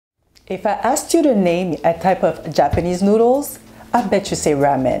If I asked you to name a type of Japanese noodles, I bet you say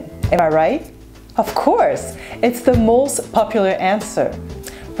ramen. Am I right? Of course, it's the most popular answer.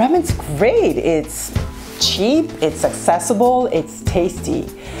 Ramen's great. It's cheap, it's accessible, it's tasty.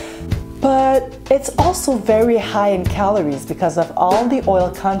 But it's also very high in calories because of all the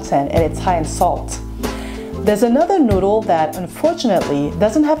oil content, and it's high in salt. There's another noodle that unfortunately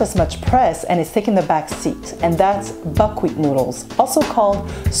doesn't have as much press and is taking the back seat, and that's buckwheat noodles, also called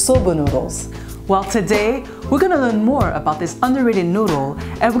soba noodles. Well, today we're going to learn more about this underrated noodle,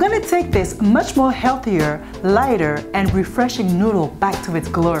 and we're going to take this much more healthier, lighter, and refreshing noodle back to its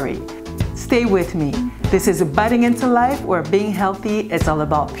glory. Stay with me. This is Biting into Life, where being healthy is all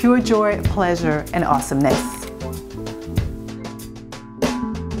about pure joy, pleasure, and awesomeness.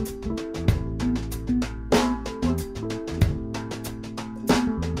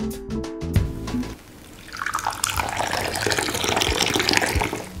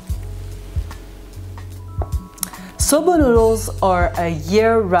 Soba noodles are a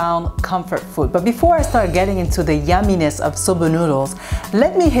year-round comfort food, but before I start getting into the yumminess of soba noodles,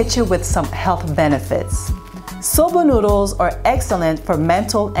 let me hit you with some health benefits. Soba noodles are excellent for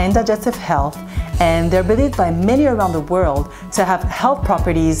mental and digestive health, and they're believed by many around the world to have health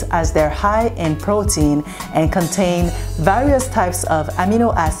properties as they're high in protein and contain various types of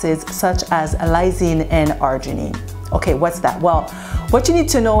amino acids such as lysine and arginine. Okay, what's that? Well, what you need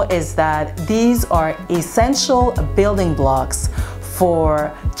to know is that these are essential building blocks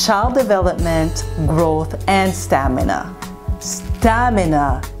for child development, growth, and stamina.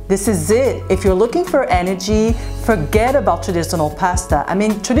 Stamina, this is it. If you're looking for energy, forget about traditional pasta. I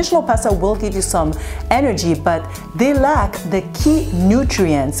mean, traditional pasta will give you some energy, but they lack the key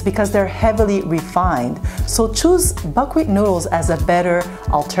nutrients because they're heavily refined. So choose buckwheat noodles as a better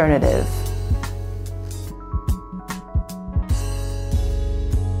alternative.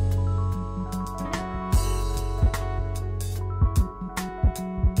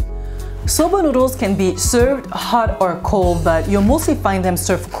 Soba noodles can be served hot or cold, but you'll mostly find them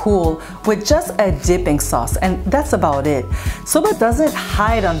served cool with just a dipping sauce, and that's about it. Soba doesn't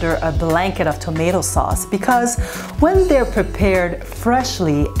hide under a blanket of tomato sauce because when they're prepared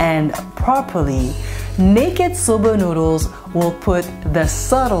freshly and properly, naked soba noodles will put the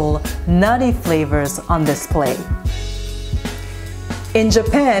subtle, nutty flavors on display. In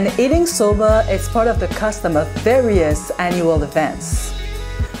Japan, eating soba is part of the custom of various annual events.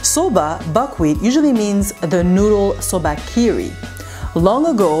 Soba, buckwheat, usually means the noodle sobakiri. Long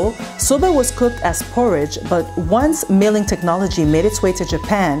ago, soba was cooked as porridge, but once milling technology made its way to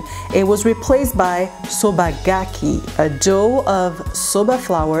Japan, it was replaced by sobagaki, a dough of soba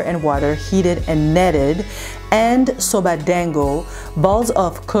flour and water heated and kneaded, and sobadango, balls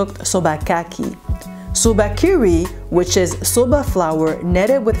of cooked sobakaki. Sobakiri, which is soba flour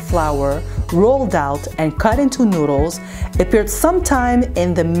kneaded with flour, rolled out and cut into noodles, appeared sometime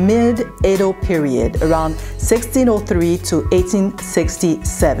in the mid-Edo period, around 1603 to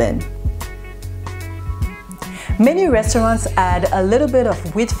 1867. Many restaurants add a little bit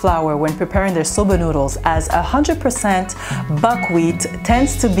of wheat flour when preparing their soba noodles, as 100% buckwheat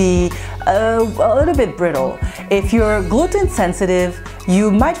tends to be a little bit brittle. If you're gluten sensitive, you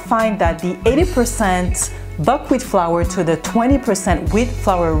might find that the 80% buckwheat flour to the 20% wheat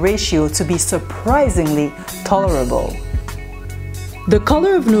flour ratio to be surprisingly tolerable. The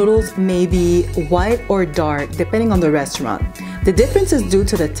color of noodles may be white or dark depending on the restaurant. The difference is due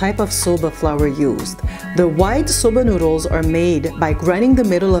to the type of soba flour used. The white soba noodles are made by grinding the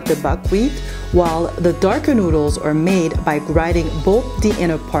middle of the buckwheat, while the darker noodles are made by grinding both the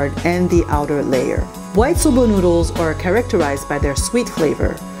inner part and the outer layer. White soba noodles are characterized by their sweet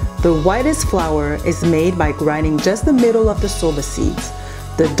flavor. The whitest flour is made by grinding just the middle of the soba seeds.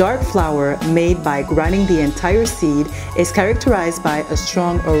 The dark flour, made by grinding the entire seed, is characterized by a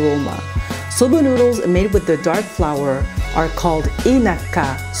strong aroma. Soba noodles made with the dark flour are called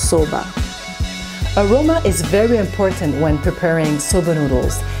inaka soba. Aroma is very important when preparing soba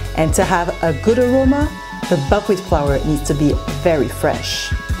noodles, and to have a good aroma, the buckwheat flour needs to be very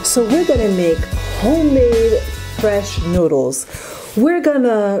fresh. So we're gonna make homemade fresh noodles. We're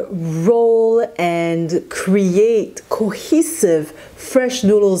gonna roll and create cohesive fresh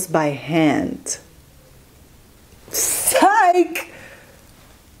noodles by hand. Psych!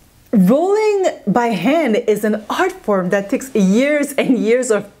 Rolling by hand is an art form that takes years and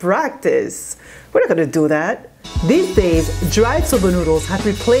years of practice. We're not gonna do that. These days, dried soba noodles have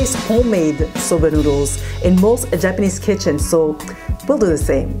replaced homemade soba noodles in most Japanese kitchens, so we'll do the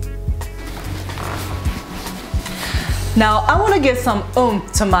same. Now, I want to give some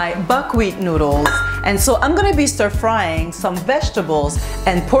oomph to my buckwheat noodles, And so I'm gonna be stir frying some vegetables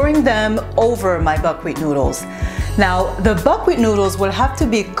and pouring them over my buckwheat noodles. Now, the buckwheat noodles will have to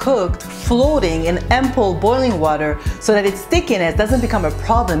be cooked floating in ample boiling water so that its stickiness doesn't become a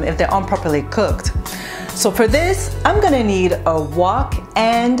problem if they're improperly cooked. So for this, I'm gonna need a wok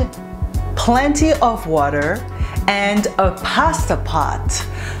and plenty of water and a pasta pot,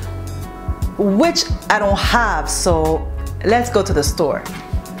 which I don't have, so let's go to the store.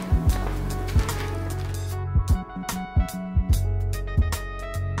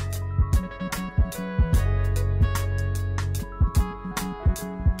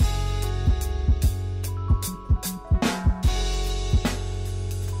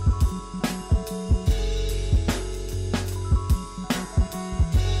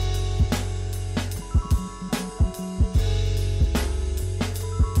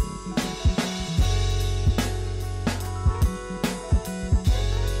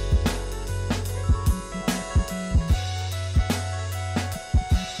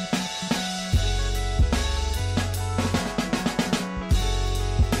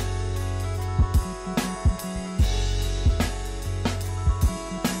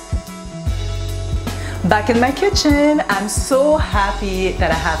 Back in my kitchen, I'm so happy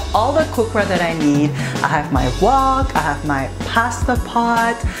that I have all the cookware that I need. I have my wok, I have my pasta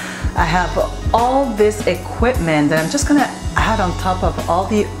pot, I have all this equipment that I'm just gonna add on top of all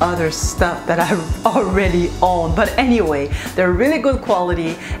the other stuff that I already own. But anyway, they're really good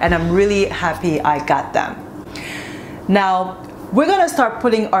quality and I'm really happy I got them. Now, we're gonna start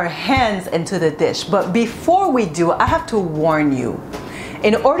putting our hands into the dish, but before we do, I have to warn you.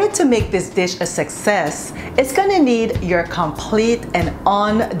 In order to make this dish a success, it's gonna need your complete and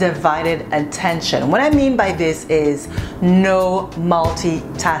undivided attention. What I mean by this is no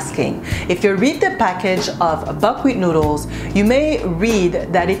multitasking. If you read the package of buckwheat noodles, you may read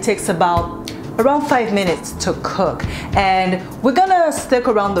that it takes around 5 minutes to cook, and we're gonna stick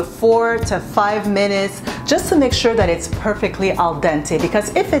around the 4 to 5 minutes just to make sure that it's perfectly al dente,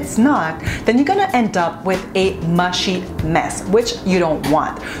 because if it's not, then you're gonna end up with a mushy mess, which you don't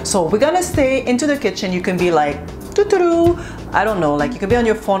want. So we're gonna stay into the kitchen. You can be like doo-doo-doo, I don't know, like you can be on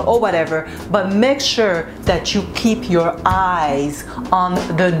your phone or whatever, but make sure that you keep your eyes on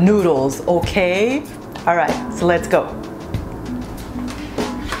the noodles, okay? All right, so let's go.